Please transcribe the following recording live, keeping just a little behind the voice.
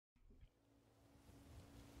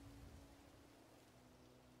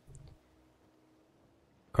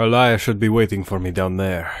Carlia should be waiting for me down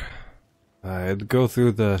there. I'd go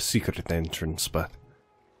through the secret entrance, but...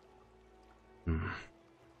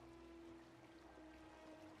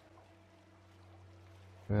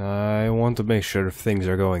 I want to make sure if things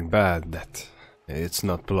are going bad that it's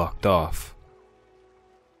not blocked off.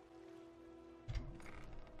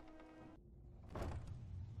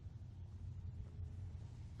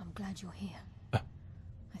 I'm glad you're here. I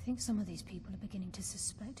think some of these people are beginning to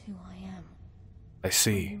suspect who I am. I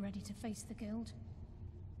see. Are you ready to face the guild?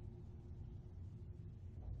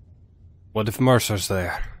 What if Mercer's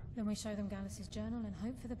there? Then we show them Gallus's journal and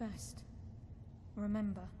hope for the best.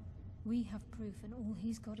 Remember, we have proof and all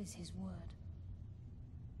he's got is his word.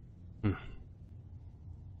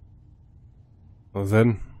 Well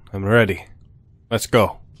then, I'm ready. Let's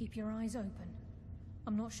go. Keep your eyes open.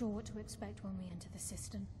 I'm not sure what to expect when we enter the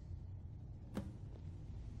cistern.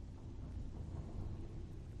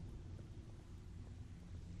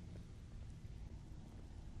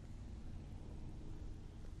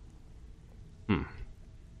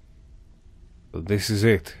 So this is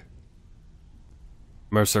it.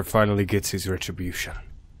 Mercer finally gets his retribution.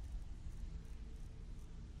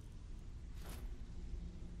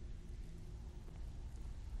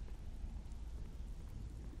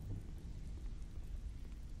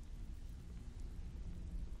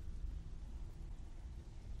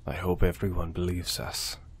 I hope everyone believes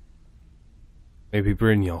us. Maybe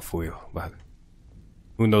Brynjolf will, but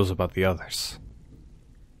who knows about the others?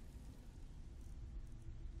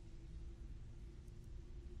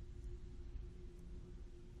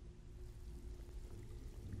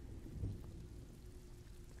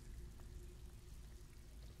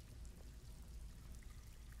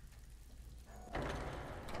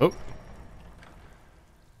 Oh.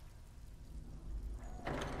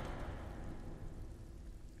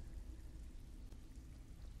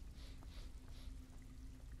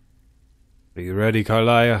 Are you ready,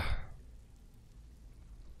 Carlia?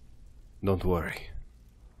 Don't worry.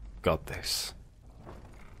 Got this.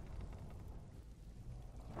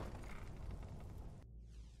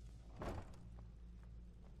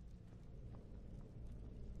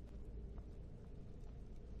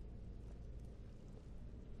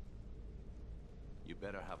 You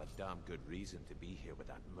better have a damn good reason to be here with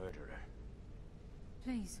that murderer.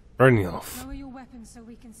 Please, Brynjolf. lower your weapons so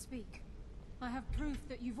we can speak. I have proof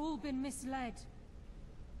that you've all been misled.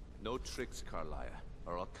 No tricks, Carlia,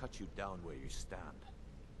 or I'll cut you down where you stand.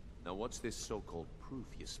 Now what's this so-called proof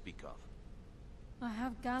you speak of? I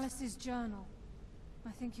have Gallus's journal.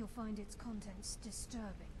 I think you'll find its contents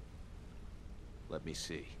disturbing. Let me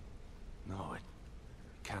see. No, it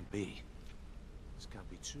can't be. This can't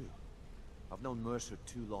be true. I've known Mercer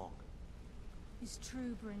too long. It's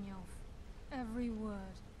true, Brynjolf. Every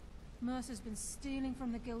word. Mercer's been stealing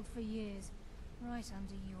from the guild for years, right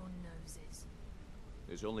under your noses.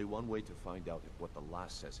 There's only one way to find out if what the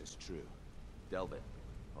lass says is true. Delvin,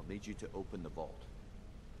 I'll need you to open the vault.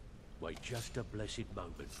 Wait just a blessed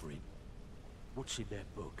moment, Bryn. What's in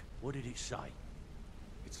that book? What did it say?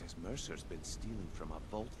 It says Mercer's been stealing from a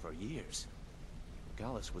vault for years.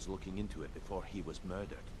 Gallus was looking into it before he was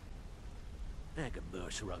murdered. How can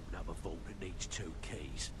Mercer open up a vault that needs 2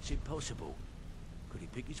 keys? It's impossible. Could he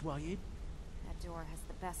pick his way in? That door has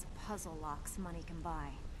the best puzzle locks money can buy.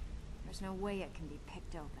 There's no way it can be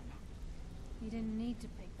picked open. You didn't need to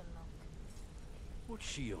pick the lock. What's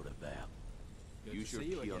she on about? Use your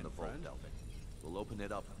key on the vault, Delvin. We'll open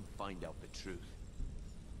it up and find out the truth.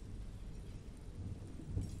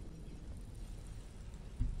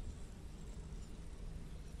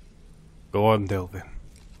 Go on, Delvin.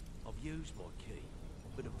 I've used my key,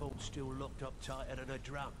 but the vault's still locked up tighter than a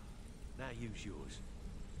drum. Now use yours.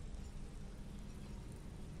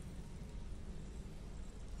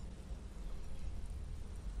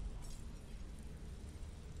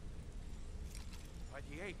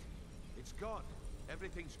 It's gone.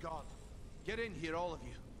 Everything's gone. Get in here, all of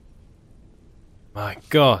you. My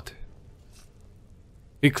God.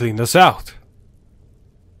 He cleaned us out.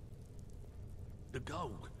 The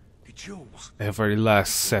gold, the jewels. Every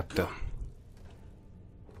last septum.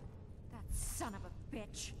 That son of a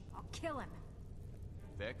bitch. I'll kill him.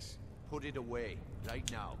 Vex, put it away, right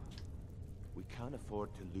now. We can't afford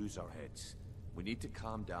to lose our heads. We need to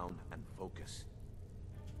calm down and focus.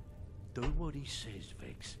 Do what he says,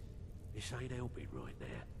 Vex. This ain't helping right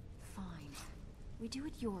there. Fine. We do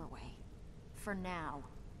it your way. For now.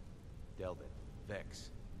 Delvin, Vex,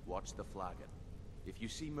 watch the flagon. If you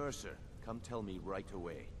see Mercer, come tell me right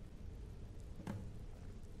away.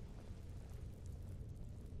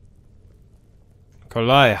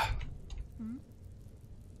 Carlia.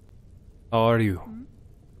 How are you?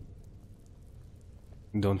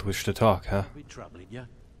 Don't wish to talk, huh? Been troubling you?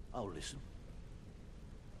 I'll listen.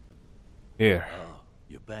 Here. Oh,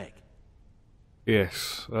 you're back.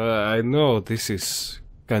 Yes, I know this is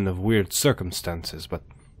kind of weird circumstances, but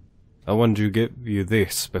I wanted to give you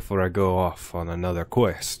this before I go off on another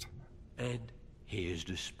quest. And here's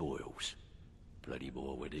the spoils. Plenty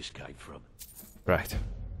more where this came from. Right.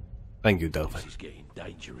 Thank you, Delvin. This is getting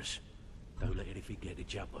dangerous. Don't let anything get a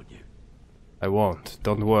jump on you. I won't,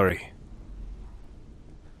 don't worry.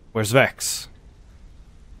 Where's Vex?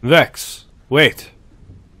 Vex, wait!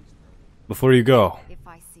 Before you go. If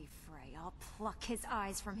I see Frey, I'll pluck his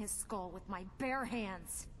eyes from his skull with my bare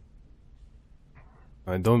hands.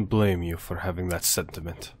 I don't blame you for having that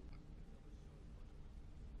sentiment.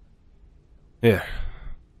 Here.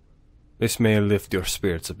 This may lift your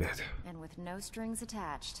spirits a bit. And with no strings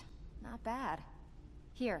attached. Not bad.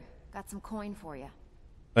 Here, got some coin for you.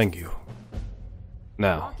 Thank you.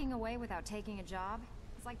 Now. Walking away without taking a job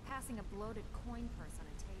is like passing a bloated coin purse on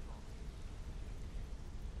a table.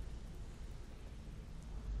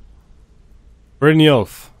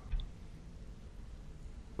 Brynjolf.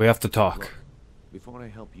 We have to talk. Look, before I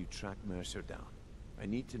help you track Mercer down, I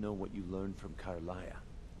need to know what you learned from Carlia.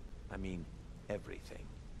 I mean, everything.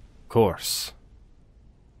 Of course.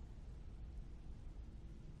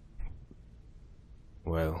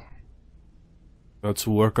 Well, let's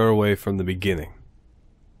work our way from the beginning.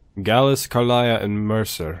 Gallus, Carlia, and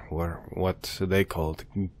Mercer were what they called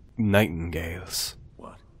nightingales.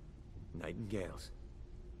 What? Nightingales?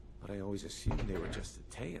 But I always assumed they were just a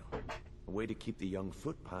tale. A way to keep the young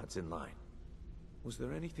footpads in line. Was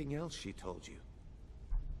there anything else she told you?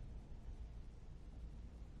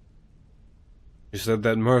 She said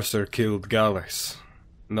that Mercer killed Gallus,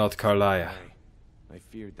 not Carlia. I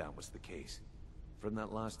feared that was the case. From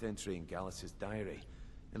that last entry in Gallus's diary,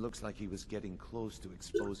 it looks like he was getting close to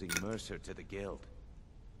exposing Mercer to the guild.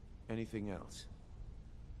 Anything else?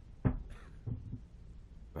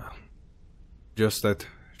 Well, just that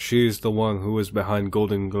she's the one who is behind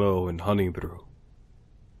Golden Glow and Honey Brew.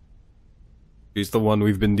 She's the one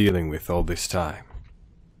we've been dealing with all this time.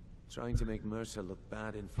 Trying to make Mercer look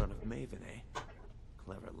bad in front of Maven, eh?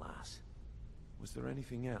 Clever lass. Was there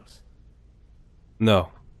anything else?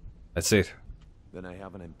 No, that's it. Then I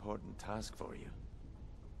have an important task for you.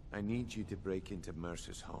 I need you to break into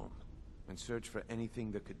Mercer's home and search for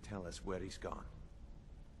anything that could tell us where he's gone.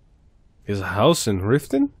 His house in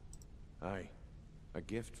Riften? Aye. A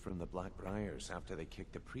gift from the Blackbriars after they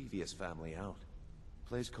kicked the previous family out.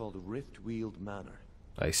 Place called Riftweald Manor.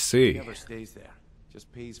 I see. He never stays there.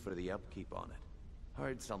 Just pays for the upkeep on it.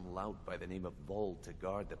 Hired some lout by the name of Vold to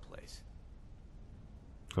guard the place.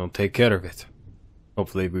 I'll take care of it.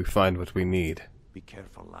 Hopefully we find what we need. Be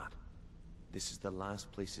careful, lad. This is the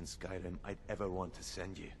last place in Skyrim I'd ever want to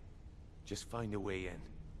send you. Just find a way in,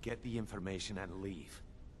 get the information and leave.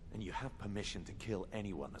 And you have permission to kill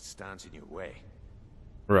anyone that stands in your way.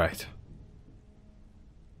 Right.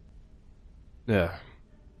 Yeah.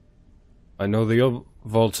 I know the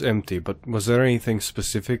vault's empty, but was there anything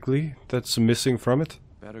specifically that's missing from it?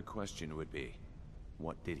 Better question would be,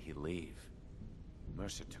 what did he leave?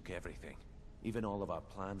 Mercer took everything. Even all of our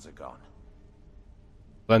plans are gone.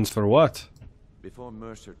 Plans for what? Before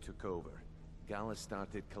Mercer took over, Gallus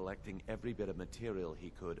started collecting every bit of material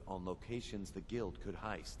he could on locations the guild could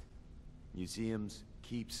heist. Museums,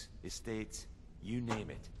 keeps, estates, you name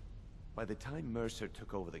it. By the time Mercer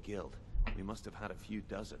took over the guild, we must have had a few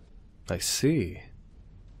dozen. I see.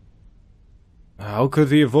 How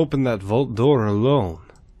could he have opened that vault door alone?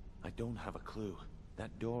 I don't have a clue.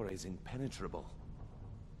 That door is impenetrable.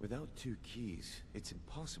 Without 2 keys, it's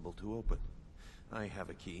impossible to open. I have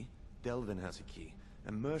a key, Delvin has a key,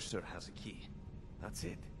 and Mercer has a key. That's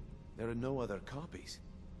it. There are no other copies.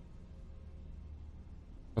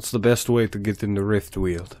 What's the best way to get in the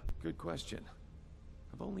Riftweald? Good question.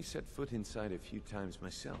 I've only set foot inside a few times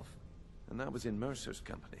myself, and that was in Mercer's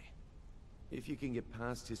company. If you can get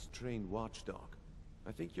past his trained watchdog,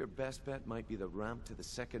 I think your best bet might be the ramp to the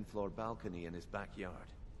 2nd floor balcony in his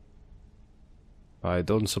backyard. I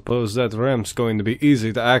don't suppose that ramp's going to be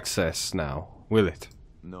easy to access now, will it?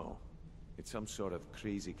 No. It's some sort of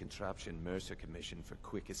crazy contraption Mercer commissioned for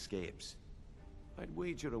quick escapes. I'd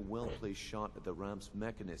wager a well-placed shot at the ramp's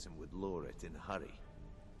mechanism would lower it in a hurry.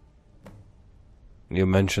 You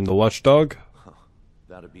mentioned the watchdog? Huh.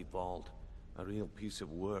 That'd be Vold. A real piece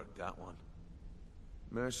of work, that one.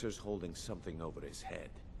 Mercer's holding something over his head,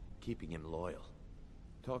 keeping him loyal.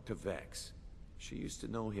 Talk to Vex. She used to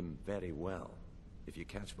know him very well, if you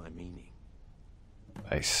catch my meaning.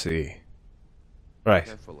 I see. Right.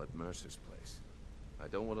 Careful at Mercer's place. I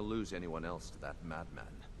don't want to lose anyone else to that madman.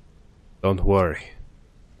 Don't worry.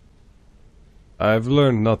 I've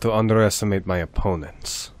learned not to underestimate my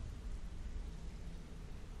opponents.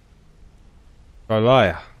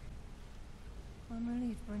 Carlia. I'm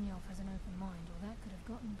relieved Brynjolf has an open mind, or that could have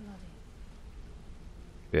gotten bloody.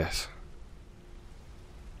 Yes.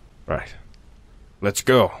 Right. Let's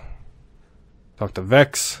go. Talk to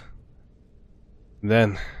Vex.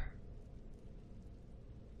 Then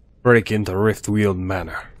break into Riftweald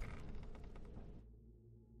Manor.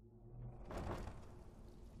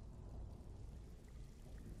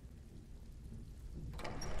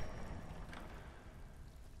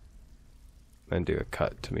 And do a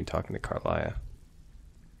cut to me talking to Carlia.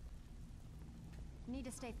 Need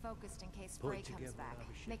to stay focused in case Frey comes back.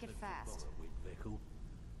 Make it fast.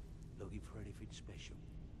 Looking for anything special.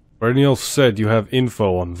 Brynjolf said you have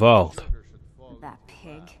info on Vald. That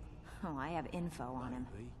pig? Oh, I have info on him.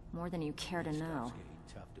 More than you care to know.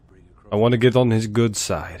 I want to get on his good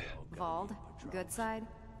side. Vald? Good side?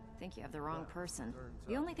 Think you have the wrong person.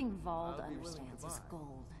 The only thing Vald understands is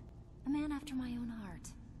gold. A man after my own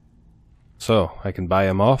heart. So, I can buy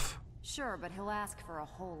him off? Sure, but he'll ask for a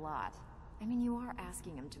whole lot. I mean, you are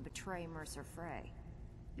asking him to betray Mercer Frey.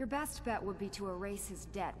 Your best bet would be to erase his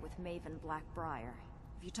debt with Maven Blackbriar.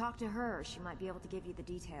 If you talk to her, she might be able to give you the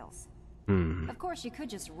details. Of course, you could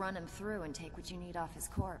just run him through and take what you need off his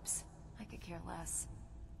corpse. I could care less.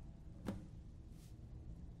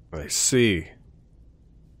 I see.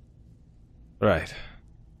 Right.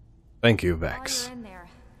 Thank you, Vex. While you're in there,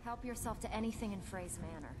 help yourself to anything in Frey's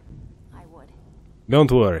manor. I would.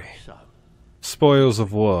 Don't worry. Spoils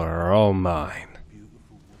of war are all mine.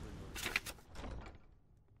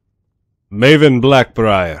 Maven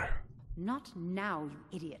Blackbriar. Not now,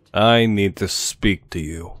 you idiot. I need to speak to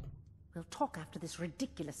you. We'll talk after this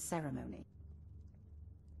ridiculous ceremony.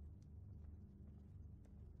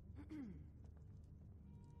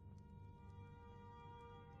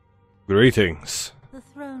 Greetings. The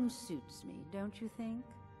throne suits me, don't you think?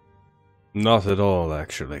 Not at all,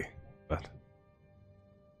 actually. But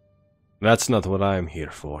that's not what I'm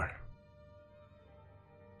here for.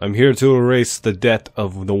 I'm here to erase the debt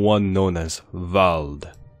of the one known as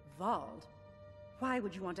Vald. Vald? Why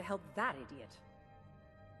would you want to help that idiot?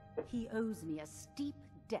 He owes me a steep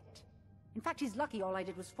debt. In fact, he's lucky all I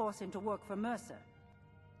did was force him to work for Mercer.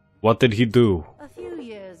 What did he do? A few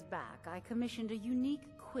years back, I commissioned a unique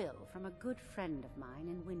quill from a good friend of mine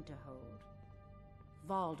in Winterhold.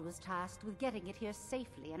 Vald was tasked with getting it here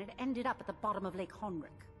safely, and it ended up at the bottom of Lake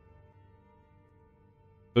Honrick.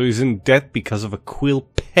 So he's in debt because of a quill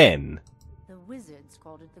pen. The wizards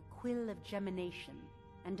called it the Quill of Gemination,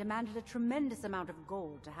 and demanded a tremendous amount of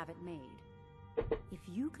gold to have it made. If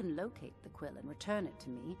you can locate the quill and return it to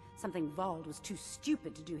me, something Vald was too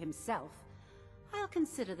stupid to do himself, I'll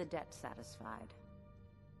consider the debt satisfied.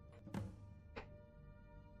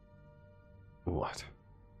 What?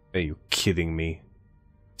 Are you kidding me?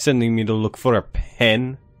 Sending me to look for a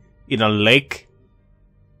pen? In a lake?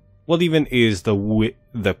 What even is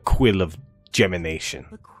the Quill of Gemination?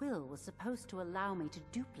 The quill was supposed to allow me to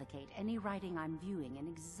duplicate any writing I'm viewing in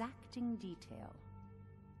exacting detail.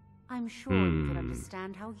 I'm sure you can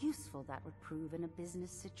understand how useful that would prove in a business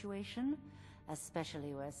situation,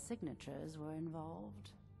 especially where signatures were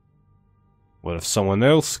involved. What if someone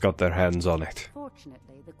else got their hands on it?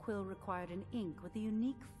 Fortunately, the quill required an ink with a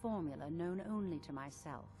unique formula known only to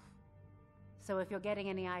myself. So if you're getting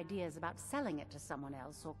any ideas about selling it to someone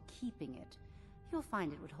else or keeping it, you'll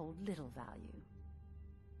find it would hold little value.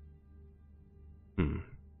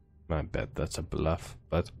 I bet that's a bluff,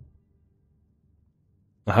 but...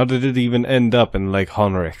 How did it even end up in Lake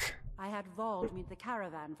Honrick? I had Vald meet the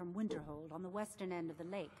caravan from Winterhold on the western end of the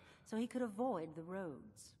lake, so he could avoid the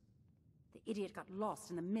roads. The idiot got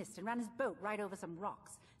lost in the mist and ran his boat right over some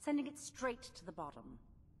rocks, sending it straight to the bottom.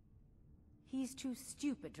 He's too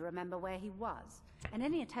stupid to remember where he was, and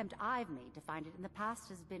any attempt I've made to find it in the past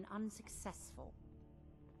has been unsuccessful.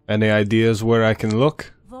 Any ideas where I can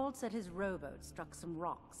look? Vald said his rowboat struck some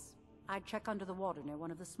rocks. I'd check under the water near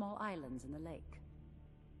one of the small islands in the lake.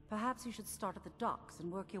 Perhaps you should start at the docks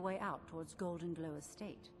and work your way out towards Golden Glow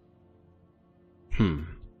Estate.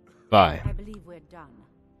 Bye. I believe we're done.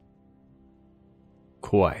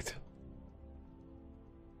 Quite.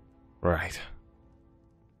 Right.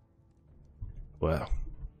 Well.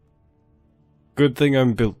 Good thing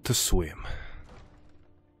I'm built to swim.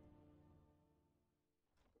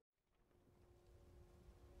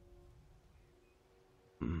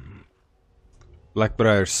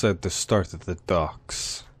 Blackbriar said to start at the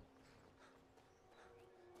docks.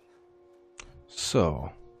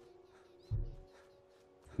 So.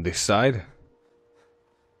 This side?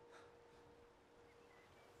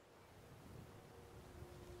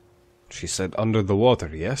 She said under the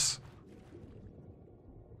water, yes?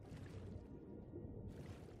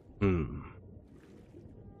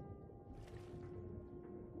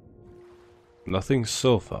 Nothing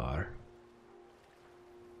so far.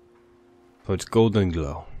 So it's golden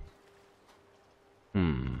glow.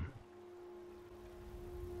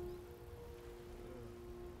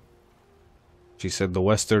 She said the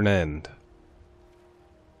western end.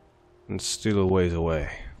 And still a ways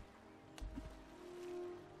away.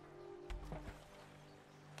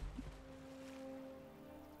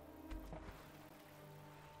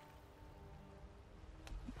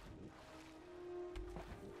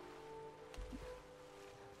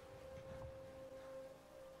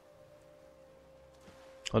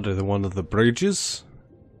 Under one of the bridges?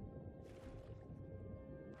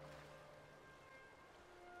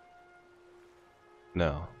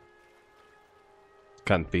 No.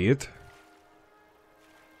 Can't be it.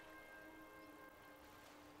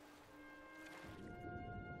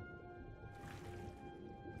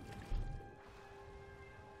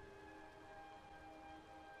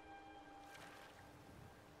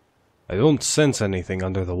 I don't sense anything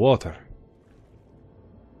under the water.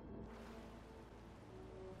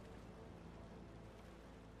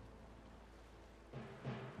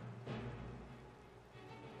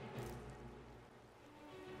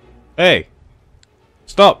 Hey!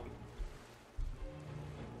 Stop!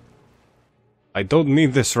 I don't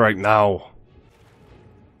need this right now.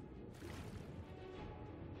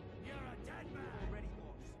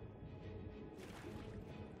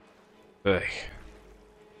 Hey.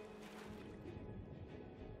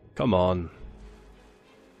 Come on.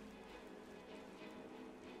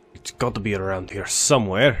 It's got to be around here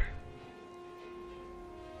somewhere.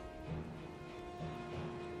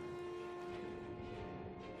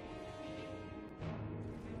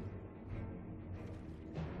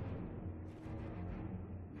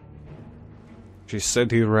 She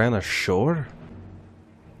said he ran ashore?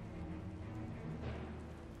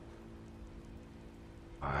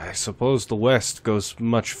 I suppose the west goes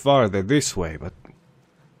much farther this way, but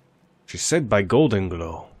she said by golden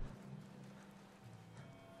glow.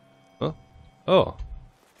 Huh? Oh.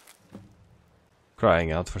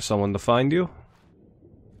 Crying out for someone to find you?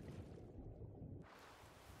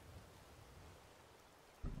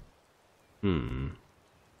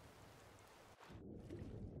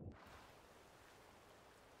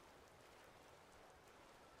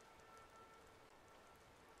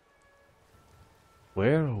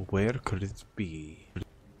 Where could it be? It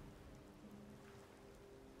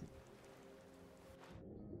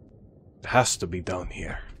has to be down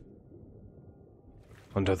here.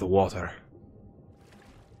 Under the water.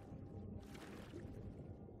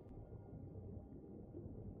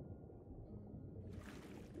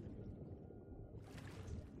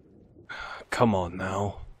 Come on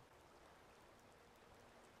now.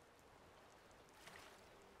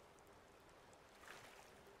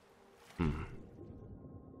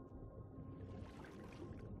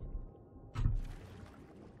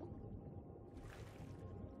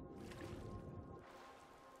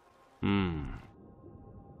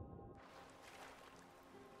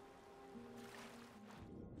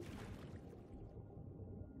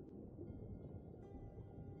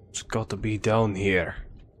 It's got to be down here.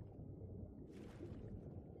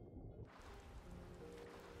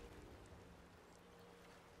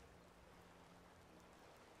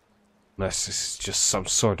 Unless this is just some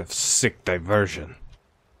sort of sick diversion.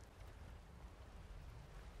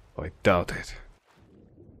 I doubt it.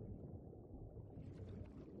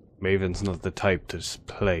 Maven's not the type to just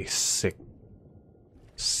play sick,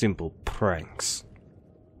 simple pranks.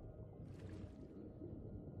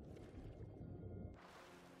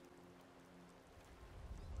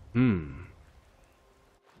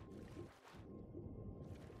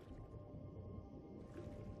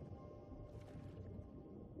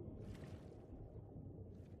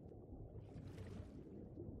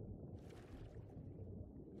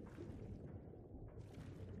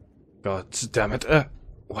 God damn it.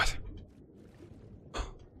 What?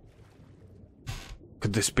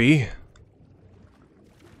 Could this be?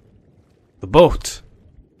 The boat.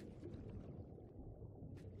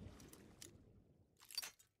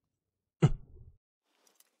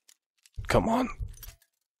 Come on.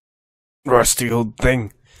 Rusty old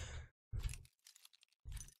thing.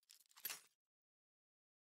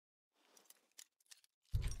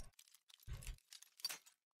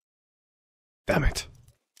 Damn it.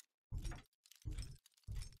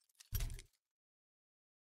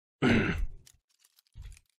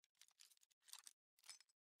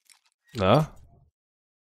 Huh?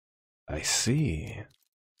 I see.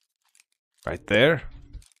 Right there.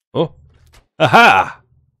 Oh. Aha!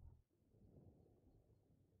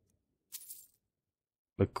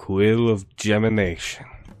 The Quill of Gemination.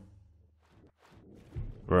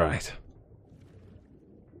 Right.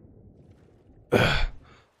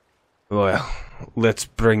 Well, let's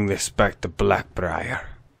bring this back to Blackbriar.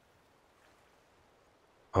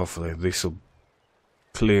 Hopefully this'll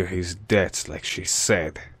clear his debts like she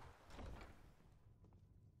said.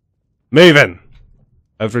 Maven!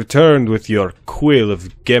 I've returned with your Quill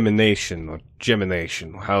of Gemination, or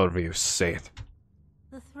Gemination, however you say it.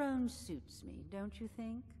 The throne suits me, don't you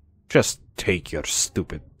think? Just take your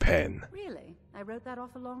stupid pen. Really? I wrote that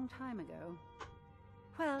off a long time ago.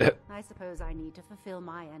 Well, I suppose I need to fulfill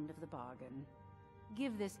my end of the bargain.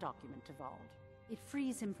 Give this document to Vald. It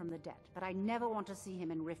frees him from the debt, but I never want to see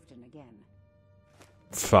him in Riften again.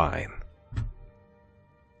 Fine.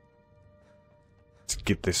 Let's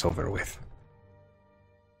get this over with.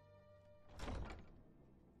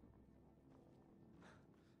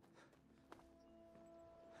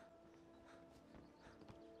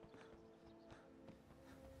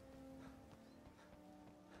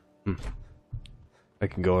 I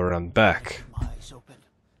can go around back. My eyes open.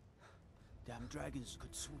 Damn dragons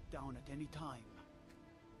could swoop down at any time.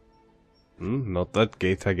 Not that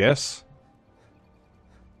gate, I guess.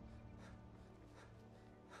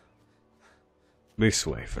 This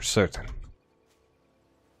way, for certain.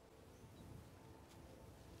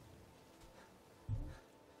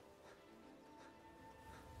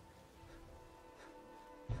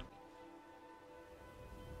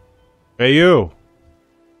 Hey, you!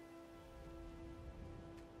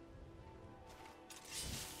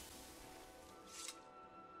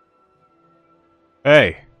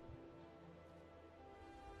 Hey!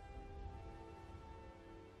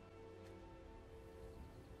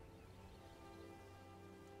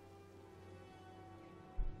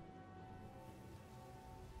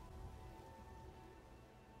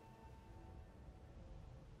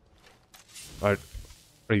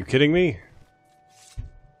 Are you kidding me?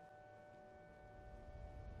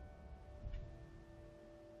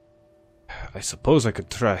 I suppose I could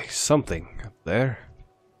try something up there.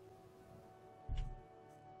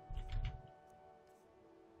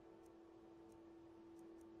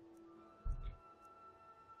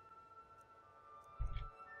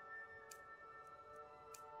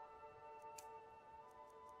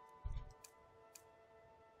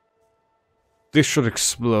 This should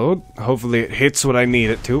explode. Hopefully it hits what I need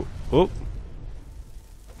it to. Oh.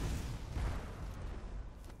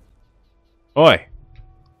 Oi.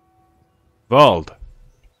 Vald.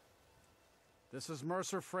 This is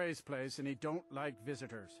Mercer Frey's place, and he don't like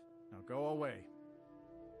visitors. Now go away.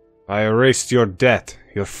 I erased your debt.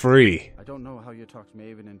 You're free. I don't know how you talked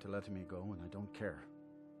Maven into letting me go, and I don't care.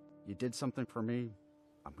 You did something for me,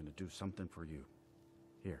 I'm gonna do something for you.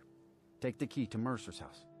 Here, take the key to Mercer's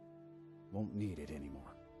house. Won't need it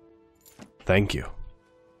anymore. Thank you.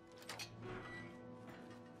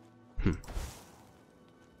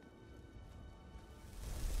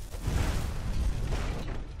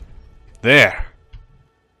 There.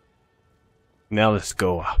 Now let's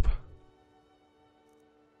go up.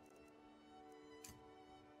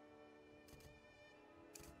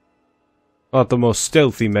 Not the most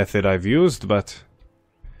stealthy method I've used, but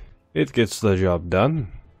it gets the job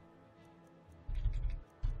done.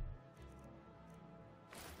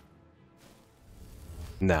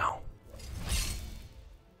 Now,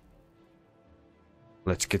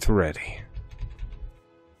 let's get ready.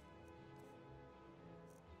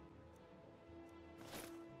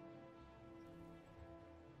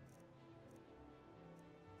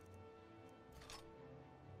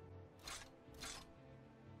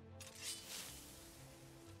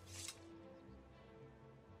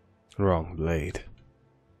 Wrong blade.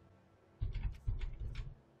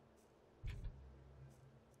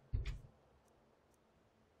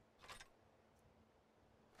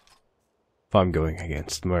 If I'm going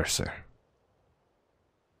against Mercer,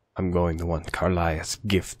 I'm going to want Carlia's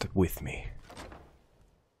gift with me.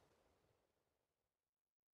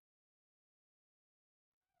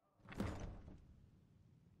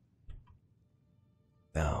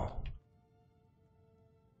 Now,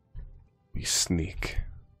 we sneak.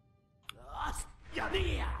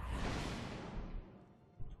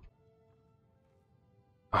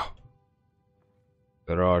 Oh,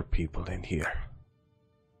 there are people in here.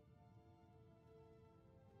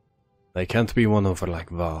 They can't be won over like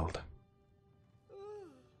Vald.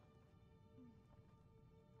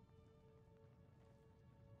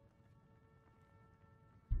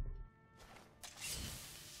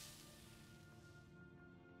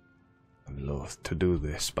 I'm loath to do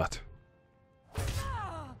this, but...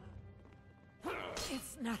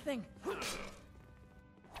 It's nothing.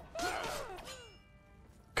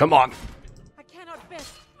 Come on! I cannot bear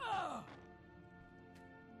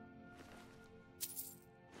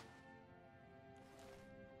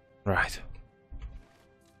Right.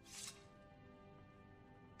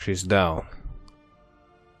 She's down.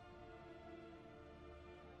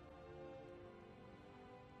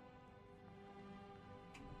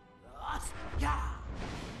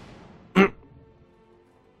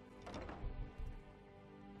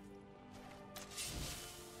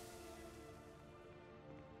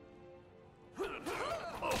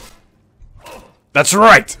 That's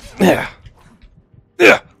right! Yeah.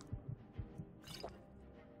 Yeah.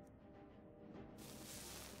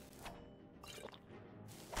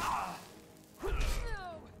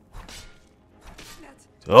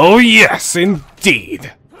 Oh yes,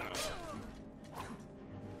 indeed!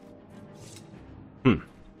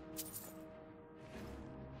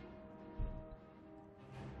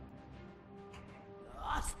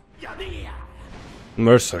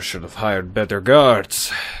 Mercer should have hired better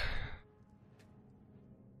guards.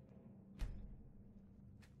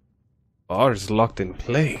 Bar is locked in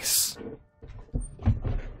place.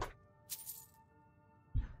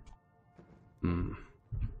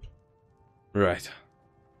 Right.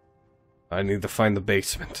 I need to find the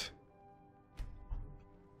basement.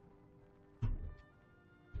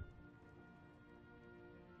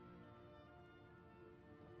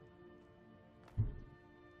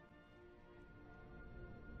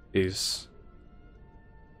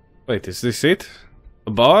 Wait, is this it?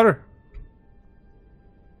 A bar?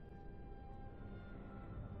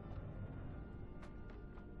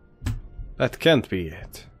 That can't be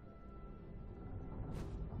it.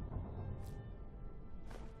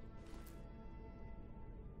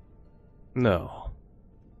 No.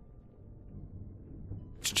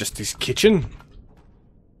 It's just his kitchen?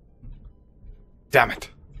 Damn it.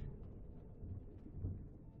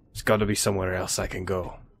 There's gotta be somewhere else I can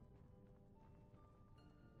go.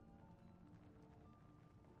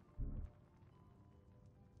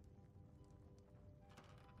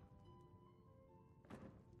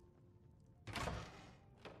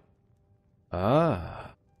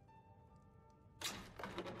 Ah.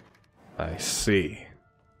 I see.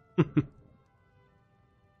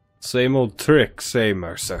 Same old trick, say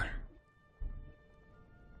Mercer.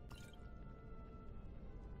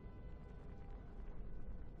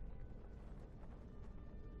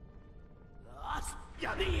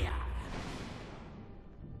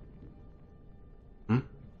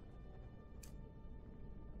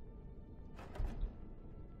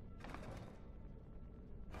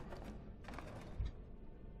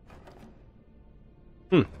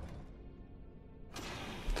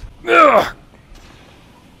 Ugh!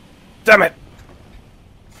 Damn it!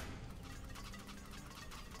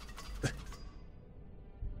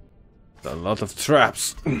 A lot of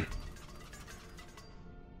traps.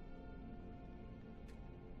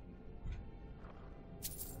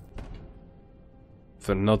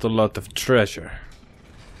 For not a lot of treasure.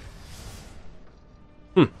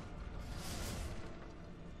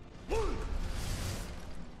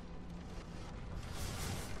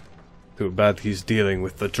 Too bad he's dealing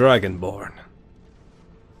with the Dragonborn.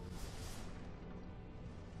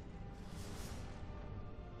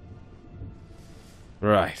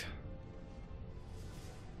 Right.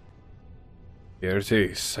 Here it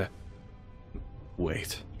is.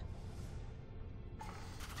 Wait.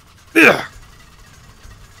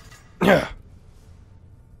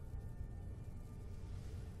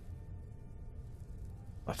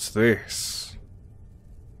 What's this?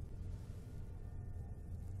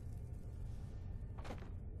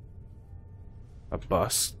 A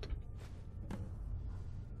bust.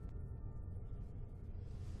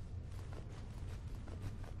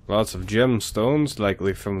 Lots of gemstones,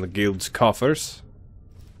 likely from the guild's coffers.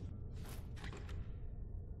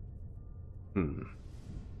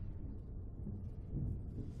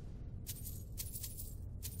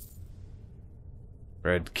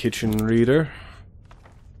 Red kitchen reader.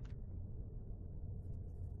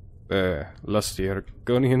 Lusty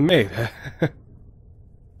Argonian maid.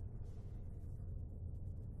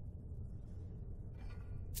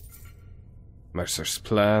 Mercer's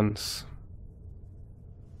plans.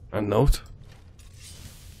 A note?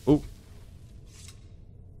 Oh.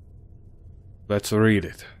 Let's read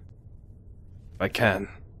it. If I can.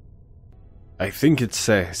 I think it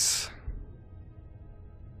says...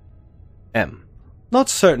 M. Not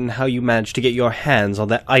certain how you managed to get your hands on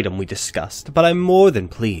that item we discussed, but I'm more than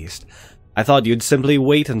pleased. I thought you'd simply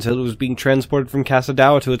wait until it was being transported from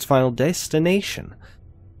Casadao to its final destination.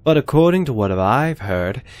 But according to what I've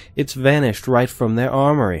heard, it's vanished right from their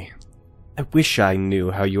armory. I wish I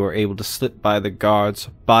knew how you were able to slip by the guards,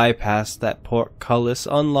 bypass that portcullis,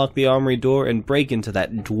 unlock the armory door, and break into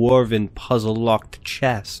that dwarven puzzle-locked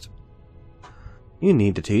chest. You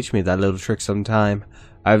need to teach me that little trick sometime.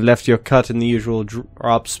 I've left your cut in the usual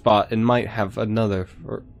drop spot and might have another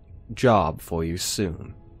job for you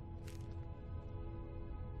soon.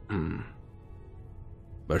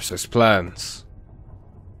 Mercer's plans.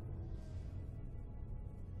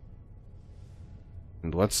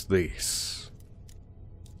 And what's this?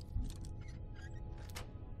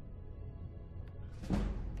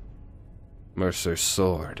 Mercer's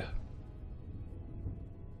sword.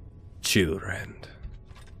 Chilean.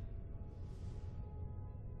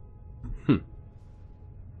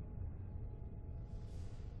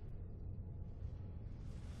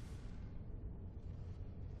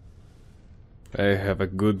 I have a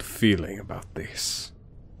good feeling about this.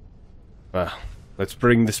 Well, let's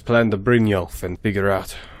bring this plan to Brynjolf and figure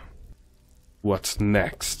out what's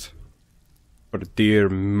next for the dear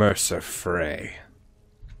Mercer Frey.